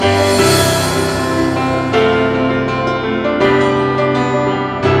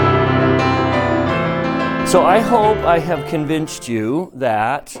So I hope I have convinced you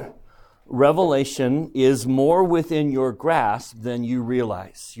that revelation is more within your grasp than you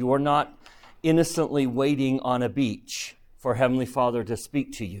realize. You are not innocently waiting on a beach for Heavenly Father to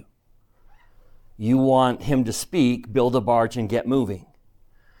speak to you. You want Him to speak, build a barge, and get moving.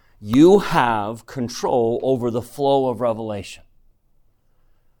 You have control over the flow of revelation.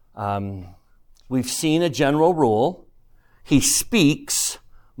 We've seen a general rule. He speaks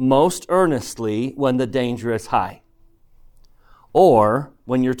most earnestly when the danger is high, or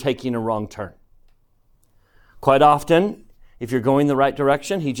when you're taking a wrong turn. Quite often, if you're going the right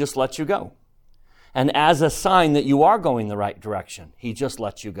direction, He just lets you go. And as a sign that you are going the right direction, He just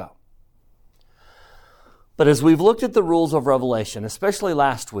lets you go. But as we've looked at the rules of revelation, especially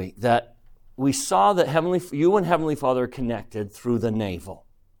last week, that we saw that you and Heavenly Father are connected through the navel.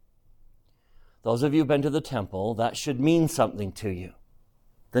 Those of you who've been to the temple, that should mean something to you.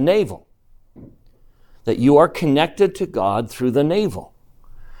 The navel. That you are connected to God through the navel.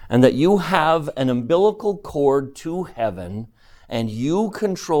 And that you have an umbilical cord to heaven and you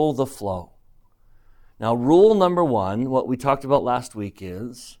control the flow. Now, rule number one, what we talked about last week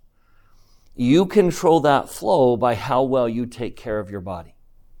is, you control that flow by how well you take care of your body.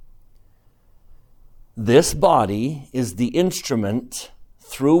 This body is the instrument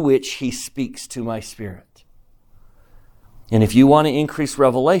through which He speaks to my spirit. And if you want to increase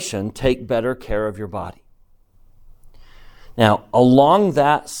revelation, take better care of your body. Now, along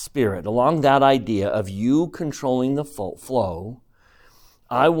that spirit, along that idea of you controlling the flow,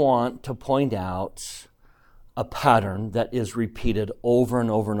 I want to point out a pattern that is repeated over and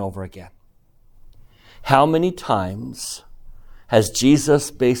over and over again. How many times has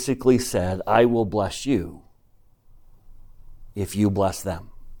Jesus basically said, I will bless you if you bless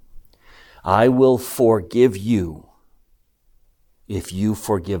them? I will forgive you if you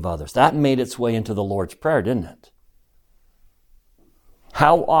forgive others. That made its way into the Lord's Prayer, didn't it?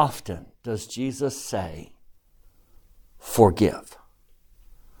 How often does Jesus say, forgive,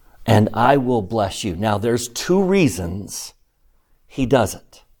 and I will bless you? Now, there's two reasons He does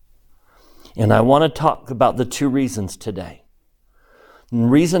it. And I want to talk about the two reasons today.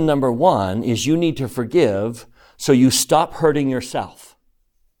 Reason number one is you need to forgive so you stop hurting yourself.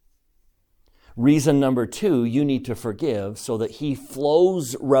 Reason number two, you need to forgive so that He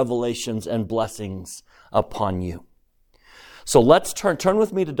flows revelations and blessings upon you. So let's turn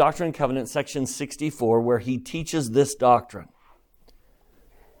with me to Doctrine and Covenants, section 64, where he teaches this doctrine.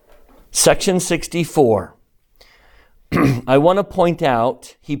 Section 64. I want to point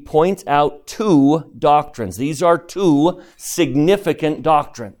out, he points out two doctrines. These are two significant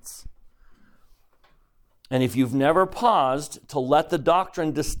doctrines. And if you've never paused to let the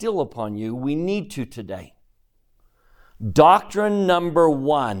doctrine distill upon you, we need to today. Doctrine number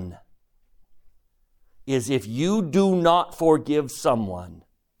one is if you do not forgive someone,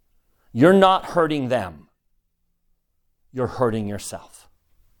 you're not hurting them. You're hurting yourself.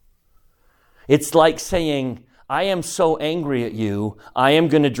 It's like saying, I am so angry at you, I am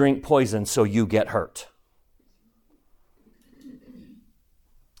going to drink poison so you get hurt.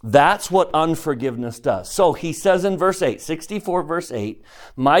 That's what unforgiveness does. So he says in verse 8, 64 verse 8,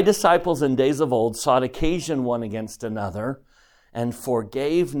 my disciples in days of old sought occasion one against another and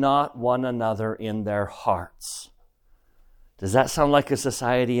forgave not one another in their hearts. Does that sound like a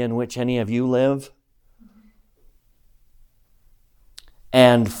society in which any of you live?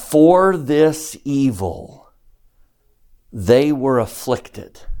 And for this evil they were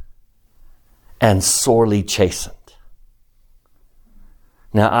afflicted and sorely chastened.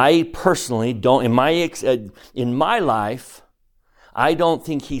 Now, I personally don't, in my life, I don't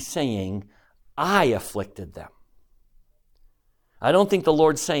think he's saying, I afflicted them. I don't think the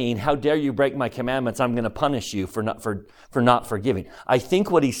Lord's saying, how dare you break my commandments, I'm going to punish you for not forgiving. I think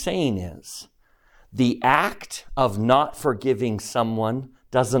what he's saying is, the act of not forgiving someone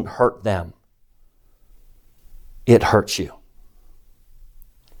doesn't hurt them. It hurts you.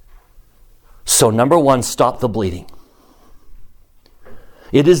 So number one, stop the bleeding.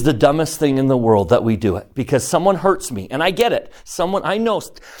 It is the dumbest thing in the world that we do it because someone hurts me. And I get it. I know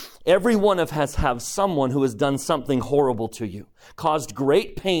every one of us have someone who has done something horrible to you, caused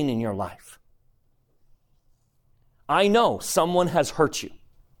great pain in your life. I know someone has hurt you.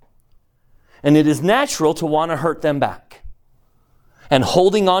 And it is natural to want to hurt them back. And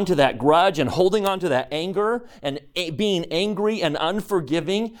holding on to that grudge and holding on to that anger and being angry and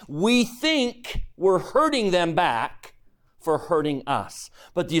unforgiving, we think we're hurting them back for hurting us.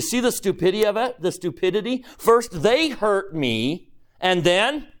 But do you see the stupidity of it? The stupidity? First, they hurt me, and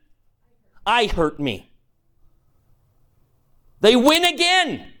then I hurt me. They win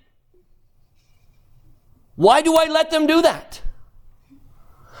again. Why do I let them do that?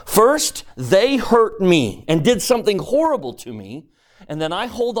 First, they hurt me and did something horrible to me, and then I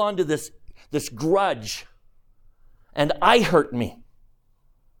hold on to this grudge, and I hurt me.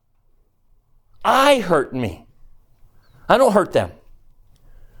 I hurt me. I don't hurt them.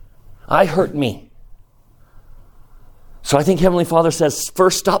 I hurt me. So I think Heavenly Father says,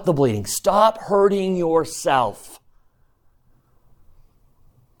 first, stop the bleeding. Stop hurting yourself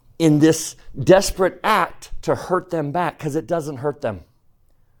in this desperate act to hurt them back, because it doesn't hurt them.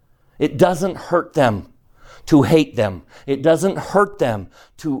 It doesn't hurt them to hate them. It doesn't hurt them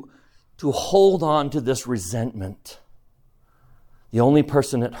to hold on to this resentment. The only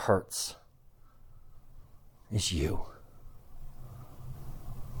person it hurts is you.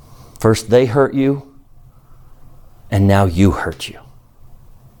 First they hurt you, and now you hurt you.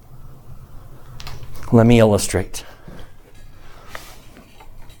 Let me illustrate.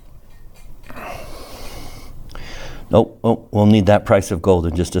 Nope, we'll need that price of gold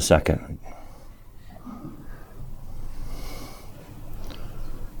in just a second.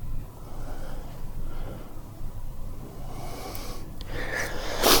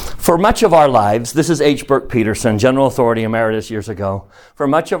 For much of our lives, this is H. Burke Peterson, General Authority Emeritus years ago. For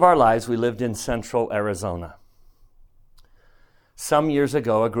much of our lives, we lived in central Arizona. Some years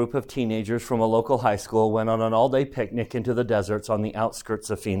ago, a group of teenagers from a local high school went on an all-day picnic into the deserts on the outskirts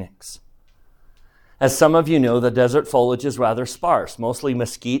of Phoenix. As some of you know, the desert foliage is rather sparse, mostly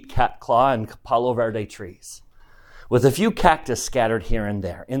mesquite, catclaw, and palo verde trees, with a few cactus scattered here and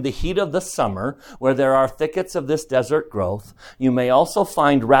there. In the heat of the summer, where there are thickets of this desert growth, you may also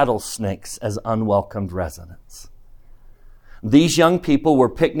find rattlesnakes as unwelcomed residents. These young people were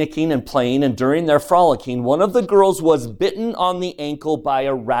picnicking and playing, and during their frolicking, one of the girls was bitten on the ankle by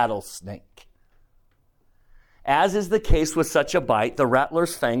a rattlesnake. As is the case with such a bite, the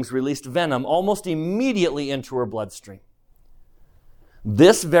rattler's fangs released venom almost immediately into her bloodstream.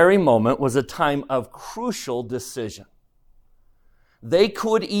 This very moment was a time of crucial decision. They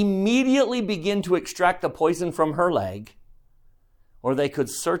could immediately begin to extract the poison from her leg, or they could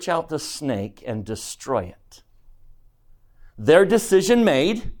search out the snake and destroy it. Their decision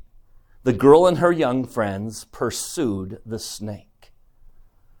made, the girl and her young friends pursued the snake.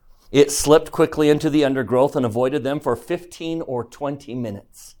 It slipped quickly into the undergrowth and avoided them for 15 or 20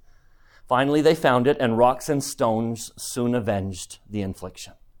 minutes. Finally, they found it, and rocks and stones soon avenged the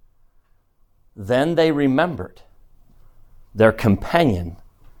infliction. Then they remembered their companion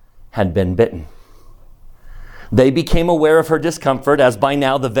had been bitten. They became aware of her discomfort, as by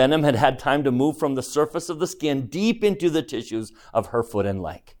now the venom had had time to move from the surface of the skin deep into the tissues of her foot and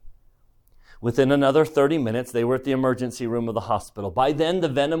leg. Within another 30 minutes, they were at the emergency room of the hospital. By then, the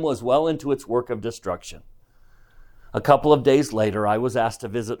venom was well into its work of destruction. A couple of days later, I was asked to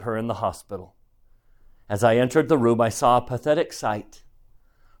visit her in the hospital. As I entered the room, I saw a pathetic sight.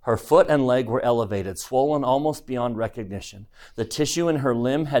 Her foot and leg were elevated, swollen almost beyond recognition. The tissue in her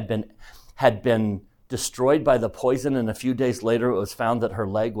limb had been destroyed by the poison, and a few days later, it was found that her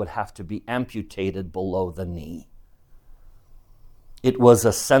leg would have to be amputated below the knee. It was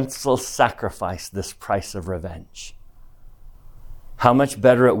a senseless sacrifice, this price of revenge. How much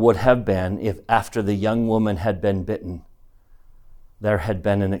better it would have been if, after the young woman had been bitten, there had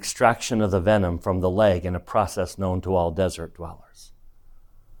been an extraction of the venom from the leg in a process known to all desert dwellers.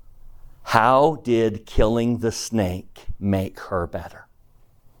 How did killing the snake make her better?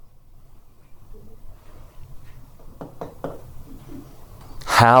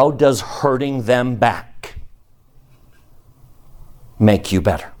 How does hurting them back make you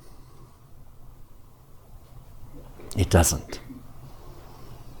better? It doesn't.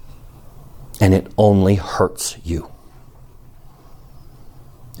 And it only hurts you.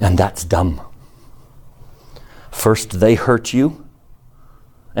 And that's dumb. First they hurt you,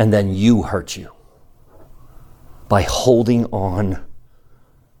 and then you hurt you by holding on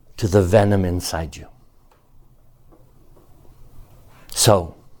to the venom inside you.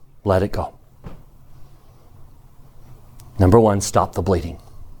 So, let it go. Number one, stop the bleeding.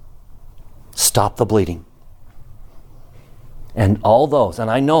 Stop the bleeding. And all those, and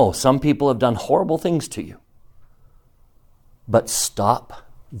I know some people have done horrible things to you, but stop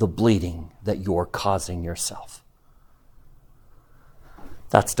the bleeding that you're causing yourself.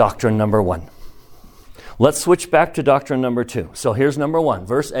 That's doctrine number one. Let's switch back to doctrine number two. So here's number one,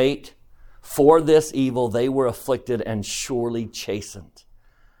 verse 8. For this evil they were afflicted and surely chastened.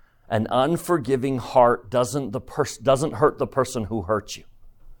 An unforgiving heart doesn't hurt the person who hurts you.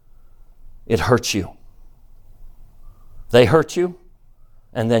 It hurts you. They hurt you,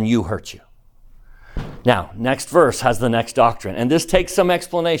 and then you hurt you. Now, next verse has the next doctrine, and this takes some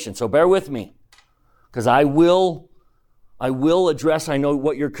explanation, so bear with me. Because I will address, I know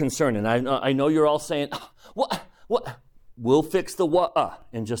what you're concerned, and I know you're all saying, what? We'll fix the what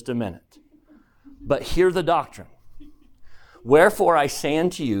in just a minute. But hear the doctrine. Wherefore I say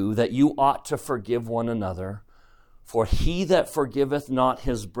unto you that you ought to forgive one another, for he that forgiveth not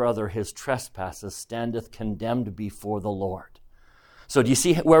his brother his trespasses standeth condemned before the Lord. So do you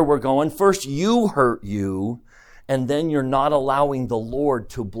see where we're going? First you hurt you, and then you're not allowing the Lord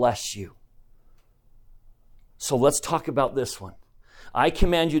to bless you. So let's talk about this one. I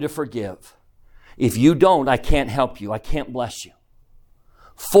command you to forgive. If you don't, I can't help you. I can't bless you.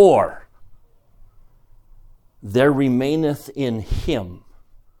 For there remaineth in him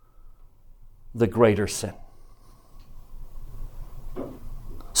the greater sin.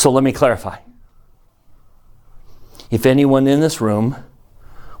 So let me clarify. If anyone in this room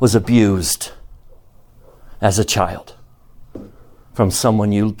was abused as a child from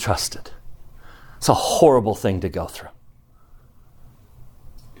someone you trusted, it's a horrible thing to go through.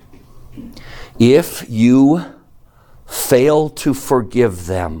 If you fail to forgive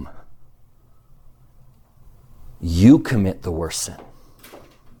them, you commit the worst sin.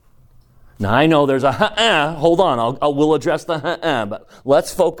 Now I know there's a hold on, we'll address the but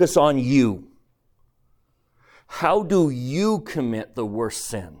let's focus on you. How do you commit the worst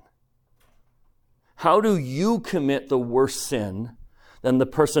sin? How do you commit the worst sin than the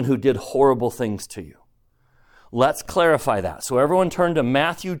person who did horrible things to you? Let's clarify that. So everyone turn to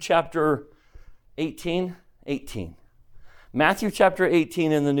Matthew chapter 18. Matthew chapter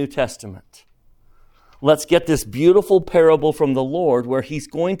 18 in the New Testament. Let's get this beautiful parable from the Lord where he's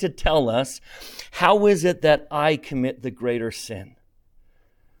going to tell us, how is it that I commit the greater sin?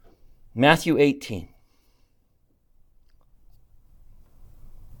 Matthew 18.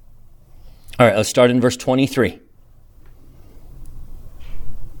 All right, let's start in verse 23.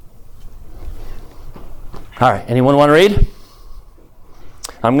 All right, anyone want to read?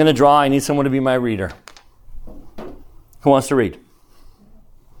 I'm going to draw. I need someone to be my reader. Who wants to read?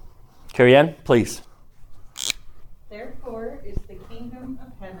 Carrie Ann, please. Therefore is the kingdom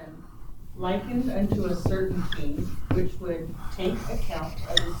of heaven likened unto a certain king, which would take account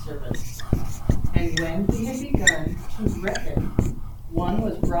of his servants. And when he had begun to reckon, one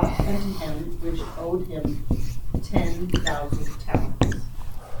was brought unto him which owed him 10,000 talents.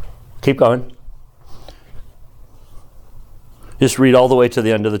 Keep going. Just read all the way to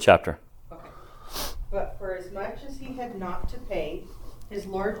the end of the chapter. Okay. But for as much as he had not to pay, his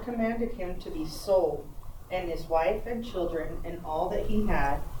Lord commanded him to be sold, and his wife and children, and all that he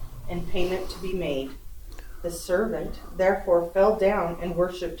had, and payment to be made. The servant therefore fell down and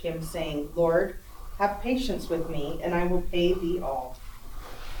worshipped him, saying, Lord, have patience with me, and I will pay thee all.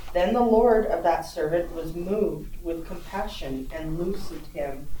 Then the Lord of that servant was moved with compassion, and loosed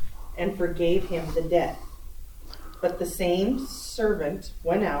him, and forgave him the debt. But the same servant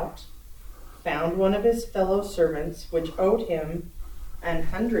went out, found one of his fellow servants, which owed him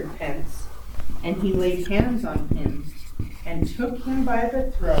 100 pence, and he laid hands on him, and took him by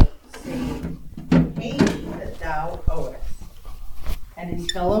the throat, saying, Pay me that thou owest. And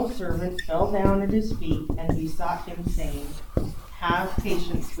his fellow servant fell down at his feet, and besought him, saying, Have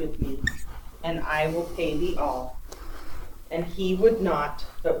patience with me, and I will pay thee all. And he would not,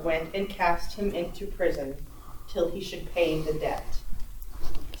 but went and cast him into prison, till he should pay the debt.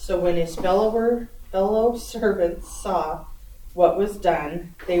 So when his fellow servants saw what was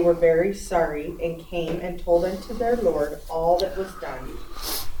done, they were very sorry, and came and told unto their Lord all that was done.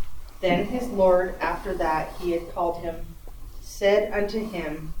 Then his Lord, after that he had called him, said unto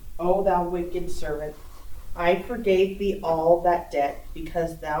him, O thou wicked servant, I forgave thee all that debt,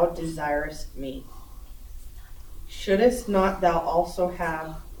 because thou desirest me. Shouldest not thou also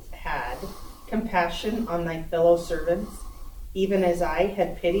have had compassion on thy fellow servants, even as I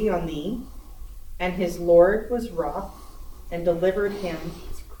had pity on thee? And his Lord was wroth, and delivered him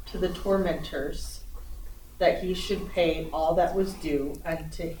to the tormentors, that he should pay all that was due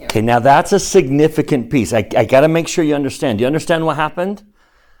unto him. Okay, now that's a significant piece. I got to make sure you understand. Do you understand what happened?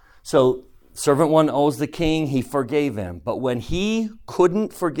 So, servant 1 owes the king, he forgave him. But when he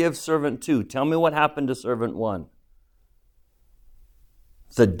couldn't forgive servant 2, tell me what happened to servant 1.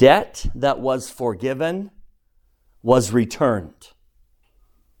 The debt that was forgiven was returned.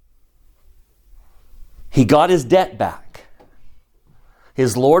 He got his debt back.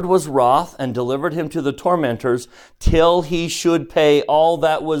 His Lord was wroth and delivered him to the tormentors till he should pay all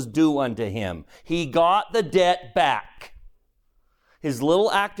that was due unto him. He got the debt back. His little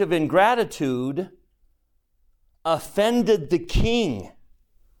act of ingratitude offended the king,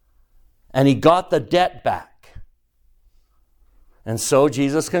 and he got the debt back. And so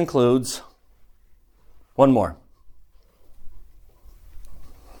Jesus concludes, One more.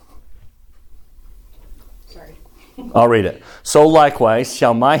 Sorry. I'll read it. So likewise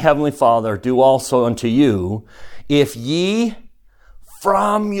shall my heavenly Father do also unto you, if ye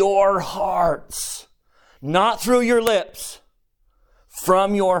from your hearts, not through your lips,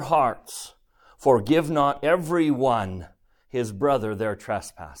 from your hearts, forgive not every one his brother their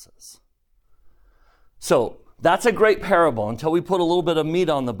trespasses. So that's a great parable. Until we put a little bit of meat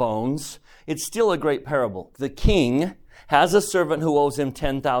on the bones, it's still a great parable. The king has a servant who owes him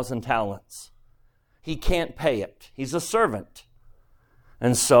 10,000 talents. He can't pay it. He's a servant.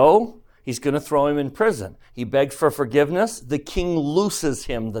 And so he's going to throw him in prison. He begs for forgiveness. The king looses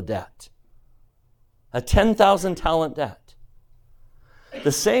him the debt. A 10,000 talent debt.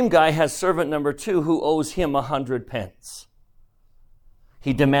 The same guy has servant number 2 who owes him 100 pence.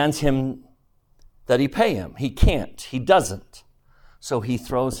 He demands him that he pay him. He can't. He doesn't. So he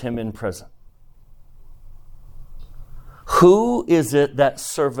throws him in prison. Who is it that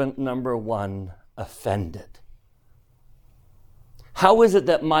servant number 1 offended? How is it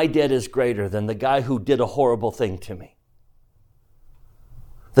that my debt is greater than the guy who did a horrible thing to me?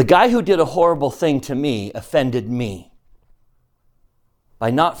 The guy who did a horrible thing to me offended me.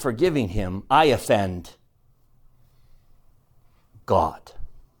 By not forgiving him, I offend God.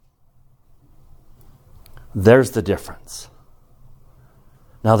 There's the difference.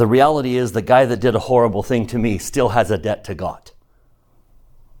 Now, the reality is the guy that did a horrible thing to me still has a debt to God.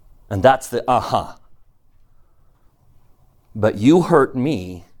 And that's the But you hurt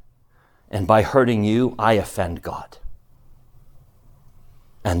me, and by hurting you, I offend God.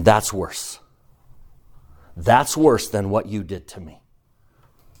 And that's worse. That's worse than what you did to me.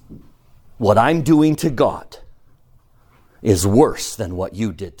 What I'm doing to God is worse than what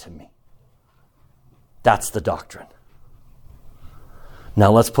you did to me. That's the doctrine.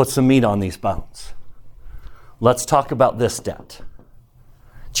 Now let's put some meat on these bones. Let's talk about this debt.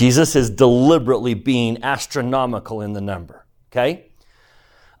 Jesus is deliberately being astronomical in the number. Okay?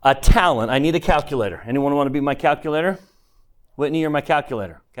 A talent. I need a calculator. Anyone want to be my calculator? Whitney, you're my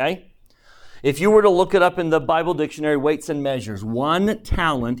calculator. Okay? If you were to look it up in the Bible dictionary, weights and measures, 1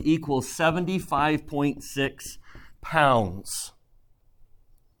 talent equals 75.6 pounds.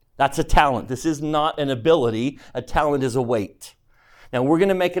 That's a talent. This is not an ability. A talent is a weight. Now, we're going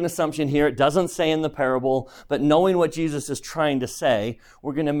to make an assumption here. It doesn't say in the parable, but knowing what Jesus is trying to say,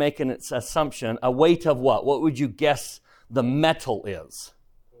 we're going to make an assumption. A weight of what? What would you guess the metal is?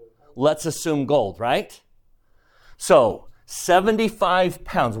 Let's assume gold, right? So, 75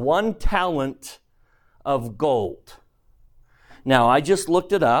 pounds, 1 talent of gold. Now, I just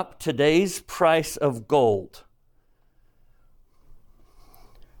looked it up. Today's price of gold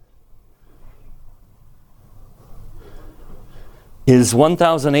is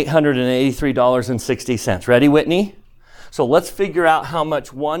 $1,883.60. Ready, Whitney? So let's figure out how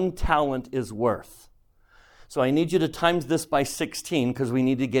much 1 talent is worth. So I need you to times this by 16 because we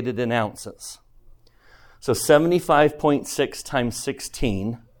need to get it in ounces. So 75.6 times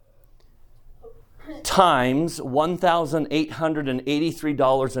 16 times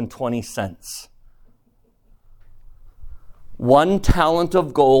 $1,883.20. 1 talent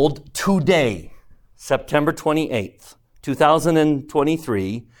of gold today, September 28th.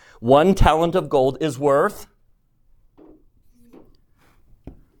 2023, 1 talent of gold is worth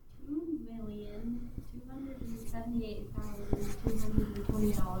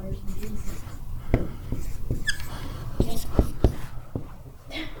 $2,278,220.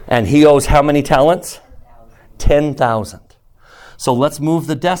 And he owes how many talents? 10,000. So let's move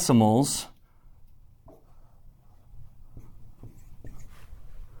the decimals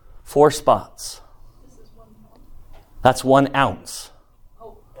 4 spots. That's 1 ounce.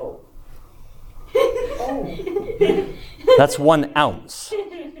 That's 1 ounce.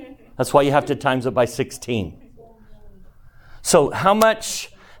 That's why you have to times it by 16. So how much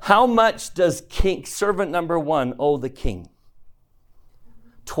does servant number 1 owe the king?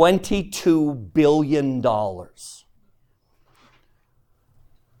 $22 billion.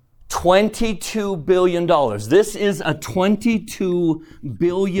 $22 billion. This is a $22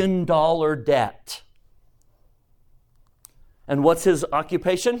 billion debt. And what's his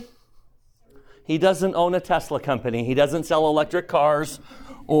occupation? He doesn't own a Tesla company. He doesn't sell electric cars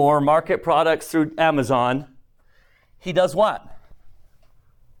or market products through Amazon. He does what?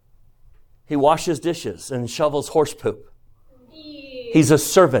 He washes dishes and shovels horse poop. He's a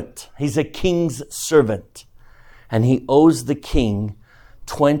servant. He's a king's servant. And he owes the king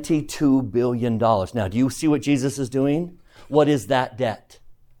 $22 billion. Now, do you see what Jesus is doing? What is that debt?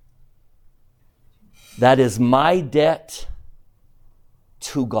 That is my debt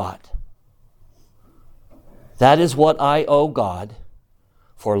to God. That is what I owe God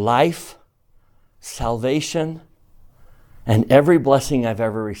for life, salvation, and every blessing I've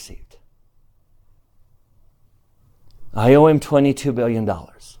ever received. I owe him $22 billion.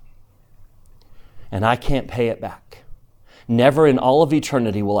 And I can't pay it back. Never in all of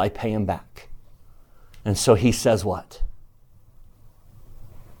eternity will I pay him back. And so he says what?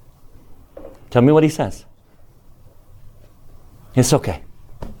 Tell me what he says. It's okay.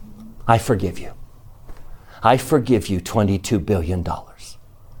 I forgive you. I forgive you $22 billion.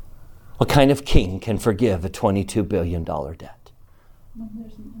 What kind of king can forgive a $22 billion debt? Well,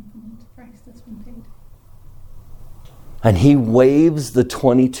 there's an infinite price that's been paid. And he waives the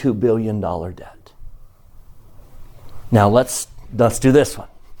 $22 billion debt. Now let's do this one.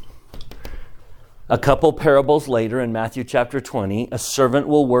 A couple parables later in Matthew chapter 20, a servant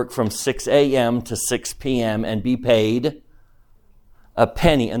will work from 6 a.m. to 6 p.m. and be paid a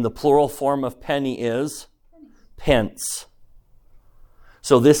penny. And the plural form of penny is pence.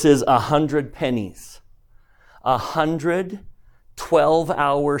 So this is 100 pennies. 100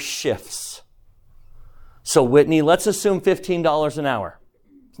 12-hour shifts. So Whitney, let's assume $15 an hour.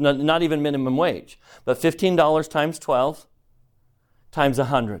 Not even minimum wage. But $15 times 12 times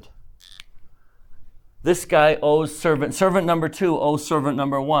 100. This guy owes servant number 2 owes servant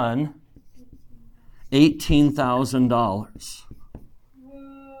number 1 $18,000.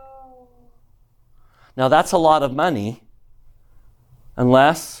 Now that's a lot of money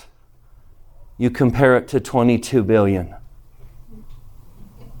unless you compare it to 22 billion.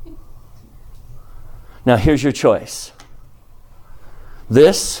 Now here's your choice.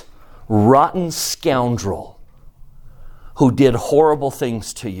 This rotten scoundrel who did horrible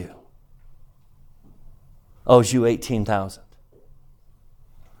things to you owes you 18,000.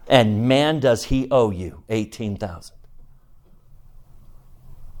 And man, does he owe you 18,000.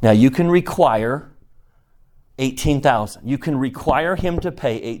 Now you can require 18,000. You can require him to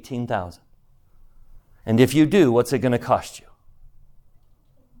pay 18,000. And if you do, what's it going to cost you?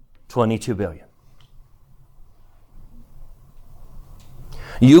 22 billion.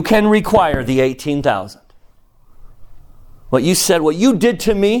 You can require the 18,000. What you said, what you did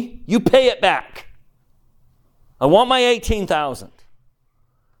to me, you pay it back. I want my 18,000.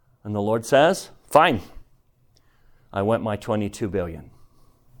 And the Lord says, fine. I want my 22 billion.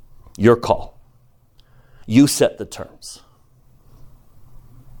 Your call. You set the terms.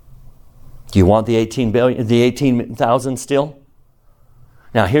 Do you want the 18,000 still?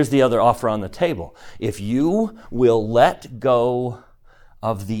 Now here's the other offer on the table. If you will let go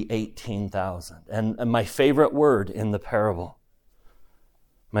of the 18,000. And my favorite word in the parable,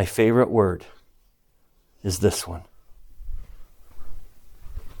 my favorite word is this one.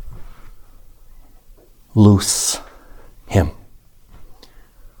 Loose him.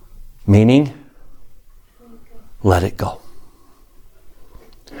 Meaning, let it go.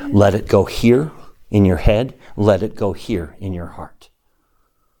 Let it go here in your head. Let it go here in your heart.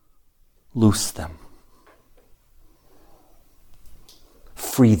 Loose them.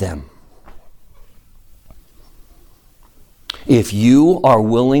 Free them. If you are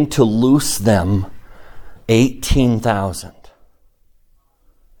willing to loose them, 18,000.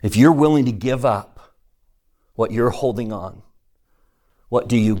 If you're willing to give up what you're holding on, what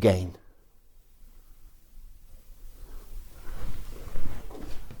do you gain?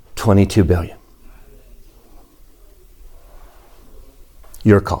 22 billion.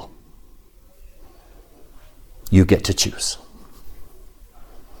 Your call. You get to choose.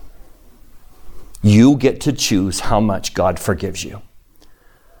 You get to choose how much God forgives you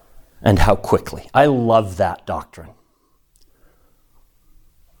and how quickly. I love that doctrine.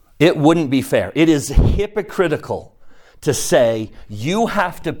 It wouldn't be fair. It is hypocritical to say, you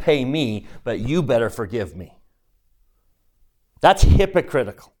have to pay me, but you better forgive me. That's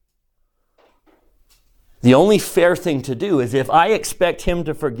hypocritical. The only fair thing to do is if I expect him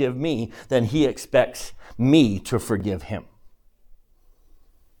to forgive me, then he expects me to forgive him.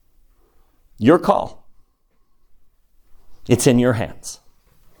 Your call. It's in your hands.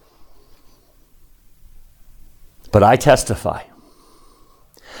 But I testify,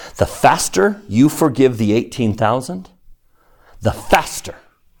 the faster you forgive the 18,000, the faster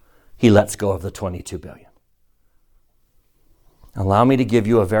he lets go of the 22 billion. Allow me to give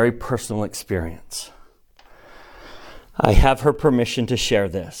you a very personal experience. I have her permission to share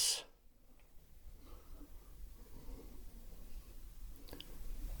this.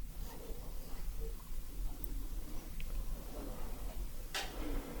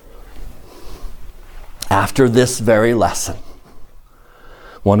 After this very lesson,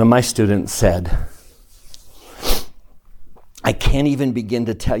 one of my students said, I I can't even begin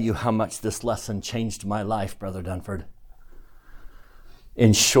to tell you how much this lesson changed my life, Brother Dunford.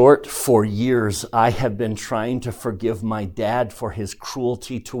 In short, for years, I have been trying to forgive my dad for his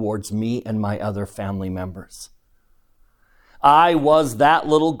cruelty towards me and my other family members. I was that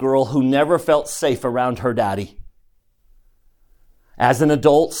little girl who never felt safe around her daddy. As an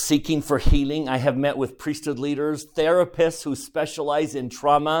adult seeking for healing, I have met with priesthood leaders, therapists who specialize in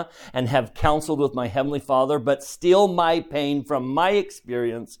trauma and have counseled with my Heavenly Father, but still my pain from my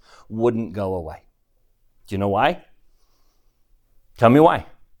experience wouldn't go away. Do you know why? Tell me why.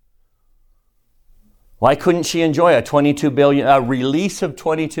 Why couldn't she enjoy a release of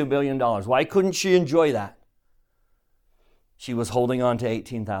 $22 billion? Why couldn't she enjoy that? She was holding on to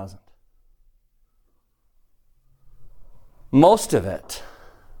 $18,000. Most of it,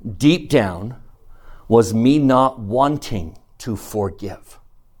 deep down, was me not wanting to forgive.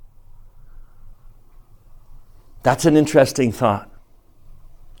 That's an interesting thought.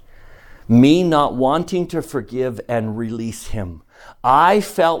 Me not wanting to forgive and release him. I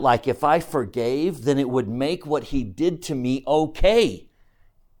felt like if I forgave, then it would make what he did to me okay.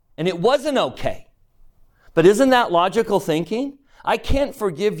 And it wasn't okay. But isn't that logical thinking? I can't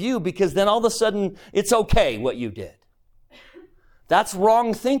forgive you because then all of a sudden it's okay what you did. That's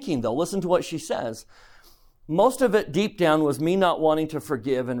wrong thinking, though. Listen to what she says. Most of it deep down was me not wanting to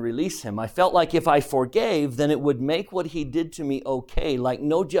forgive and release him. I felt like if I forgave, then it would make what he did to me okay, like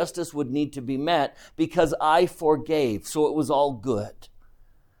no justice would need to be met because I forgave, so it was all good.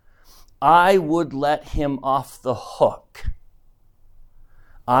 I would let him off the hook.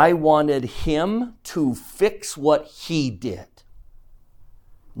 I wanted him to fix what he did.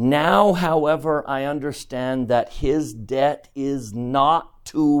 Now, however, I understand that his debt is not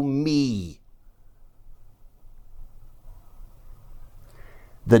to me.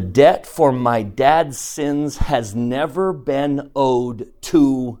 The debt for my dad's sins has never been owed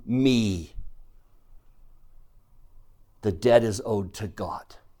to me. The debt is owed to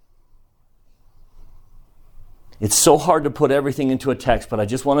God. It's so hard to put everything into a text, but I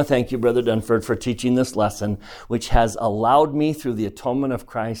just want to thank you, Brother Dunford, for teaching this lesson, which has allowed me, through the atonement of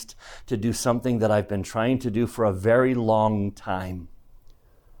Christ, to do something that I've been trying to do for a very long time.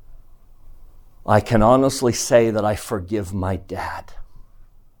 I can honestly say that I forgive my dad.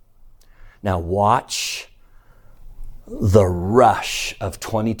 Now watch the rush of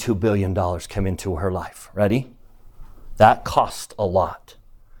 $22 billion come into her life. Ready? That cost a lot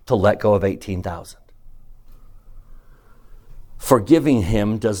to let go of $18,000. Forgiving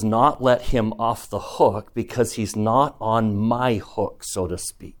him does not let him off the hook because he's not on my hook, so to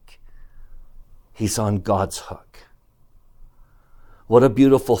speak. He's on God's hook. What a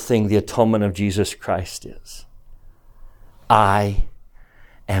beautiful thing the atonement of Jesus Christ is. I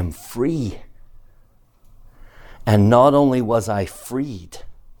am free. And not only was I freed,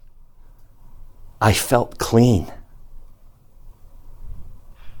 I felt clean.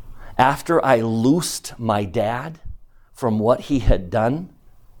 After I loosed my dad from what he had done,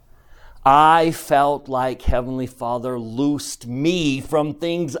 I felt like Heavenly Father loosed me from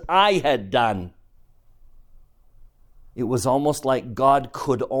things I had done. It was almost like God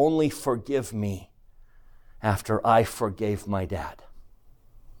could only forgive me after I forgave my dad.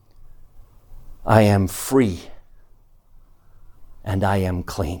 I am free and I am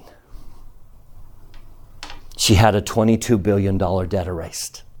clean. She had a $22 billion debt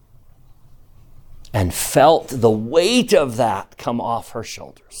erased and felt the weight of that come off her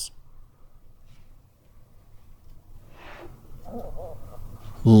shoulders.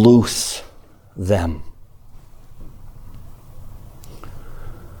 Loose them.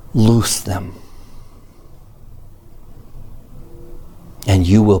 Loose them. And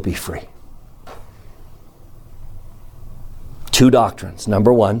you will be free. 2 doctrines.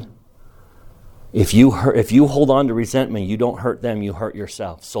 Number 1, if you hold on to resentment, you don't hurt them, you hurt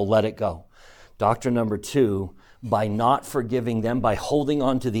yourself. So let it go. Doctrine number 2, by not forgiving them, by holding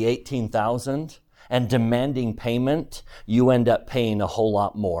on to the $18,000 and demanding payment, you end up paying a whole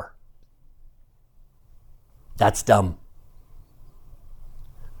lot more. That's dumb.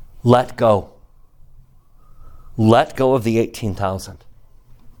 Let go. Let go of the $18,000.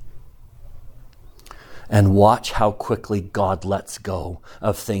 And watch how quickly God lets go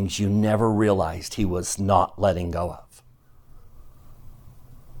of things you never realized he was not letting go of.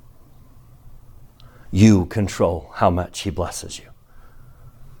 You control how much he blesses you.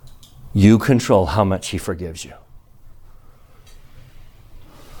 You control how much he forgives you.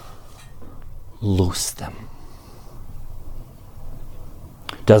 Loose them.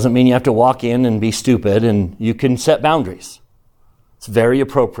 Doesn't mean you have to walk in and be stupid, and you can set boundaries. It's very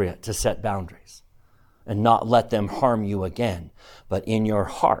appropriate to set boundaries. and not let them harm you again. But in your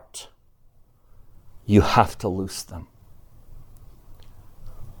heart, you have to loose them.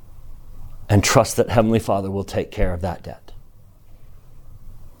 And trust that Heavenly Father will take care of that debt.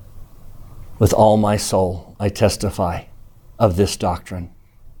 With all my soul, I testify of this doctrine.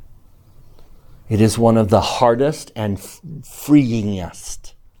 It is one of the hardest and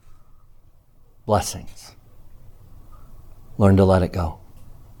freeingest blessings. Learn to let it go.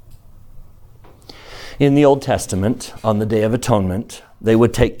 In the Old Testament, on the Day of Atonement, they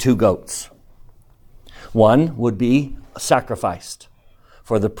would take 2 goats. One would be sacrificed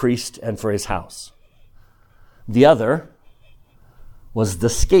for the priest and for his house. The other was the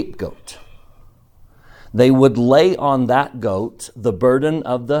scapegoat. They would lay on that goat the burden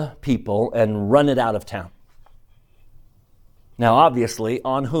of the people and run it out of town. Now, obviously,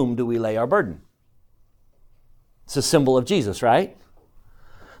 on whom do we lay our burden? It's a symbol of Jesus, right?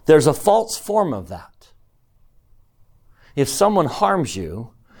 There's a false form of that. If someone harms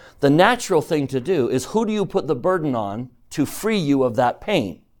you, the natural thing to do is, who do you put the burden on to free you of that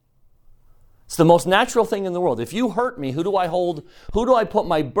pain? It's the most natural thing in the world. If you hurt me, who do I hold? Who do I put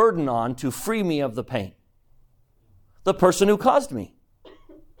my burden on to free me of the pain? The person who caused me.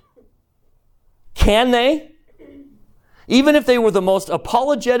 Can they? Even if they were the most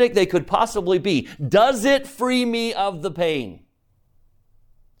apologetic they could possibly be, does it free me of the pain?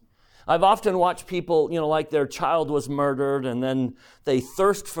 I've often watched people, like their child was murdered and then they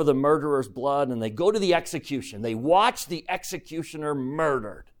thirst for the murderer's blood and they go to the execution. They watch the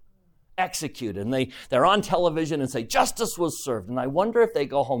executioner executed, and they're on television and say, justice was served. And I wonder if they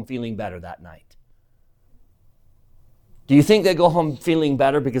go home feeling better that night. Do you think they go home feeling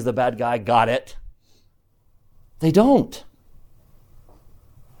better because the bad guy got it? They don't.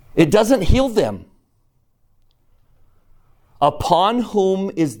 It doesn't heal them. Upon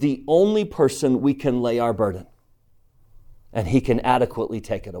whom is the only person we can lay our burden, and he can adequately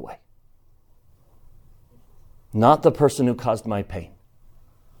take it away. Not the person who caused my pain,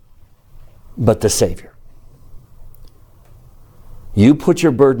 but the Savior. You put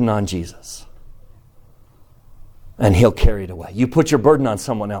your burden on Jesus, and he'll carry it away. You put your burden on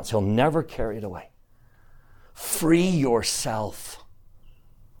someone else, he'll never carry it away. Free yourself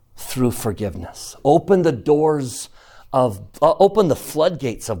through forgiveness. Open the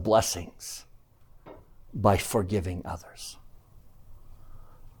floodgates of blessings by forgiving others.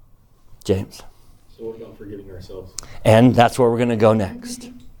 James? So what about forgiving ourselves? And that's where we're going to go next.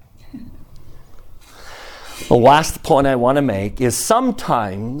 The last point I want to make is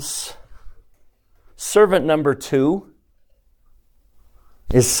sometimes servant number 2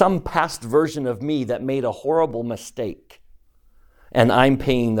 is some past version of me that made a horrible mistake, and I'm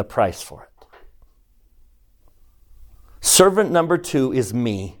paying the price for it. Servant number 2 is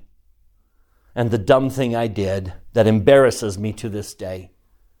me and the dumb thing I did that embarrasses me to this day.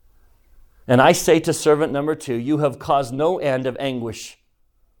 And I say to servant number 2, you have caused no end of anguish.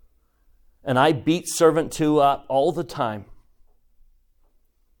 And I beat servant 2 up all the time.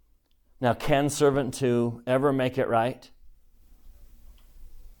 Now, can servant 2 ever make it right?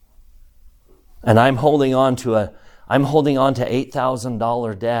 And I'm holding on to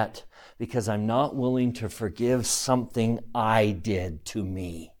 $8,000 debt because I'm not willing to forgive something I did to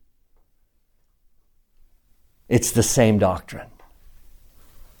me. It's the same doctrine.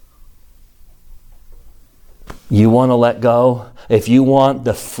 You want to let go? If you want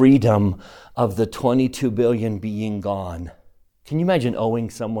the freedom of the $22 billion being gone, can you imagine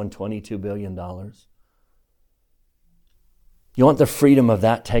owing someone $22 billion? You want the freedom of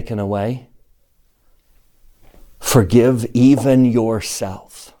that taken away? Forgive even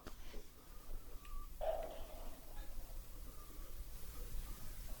yourself.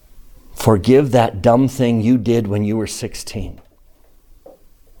 Forgive that dumb thing you did when you were 16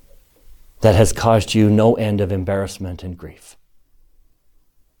 that has caused you no end of embarrassment and grief.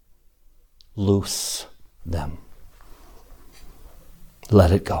 Loose them.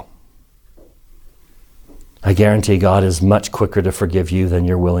 Let it go. I guarantee God is much quicker to forgive you than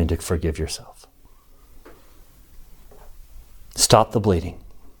you're willing to forgive yourself. Stop the bleeding.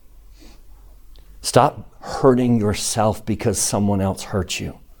 Stop hurting yourself because someone else hurt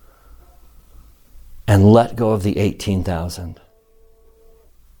you. And let go of the 18,000.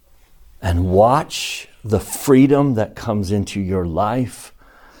 And watch the freedom that comes into your life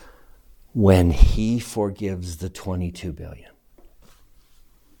when he forgives the 22 billion.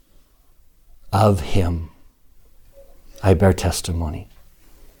 Of him, I bear testimony.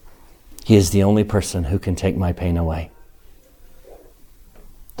 He is the only person who can take my pain away.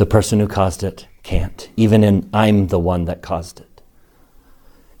 The person who caused it can't, even in I'm the one that caused it.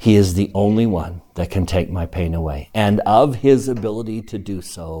 He is the only one that can take my pain away. And of his ability to do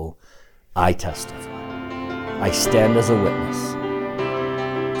so, I testify. I stand as a witness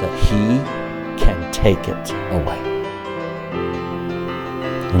that he can take it away.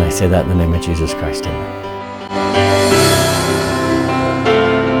 And I say that in the name of Jesus Christ, amen.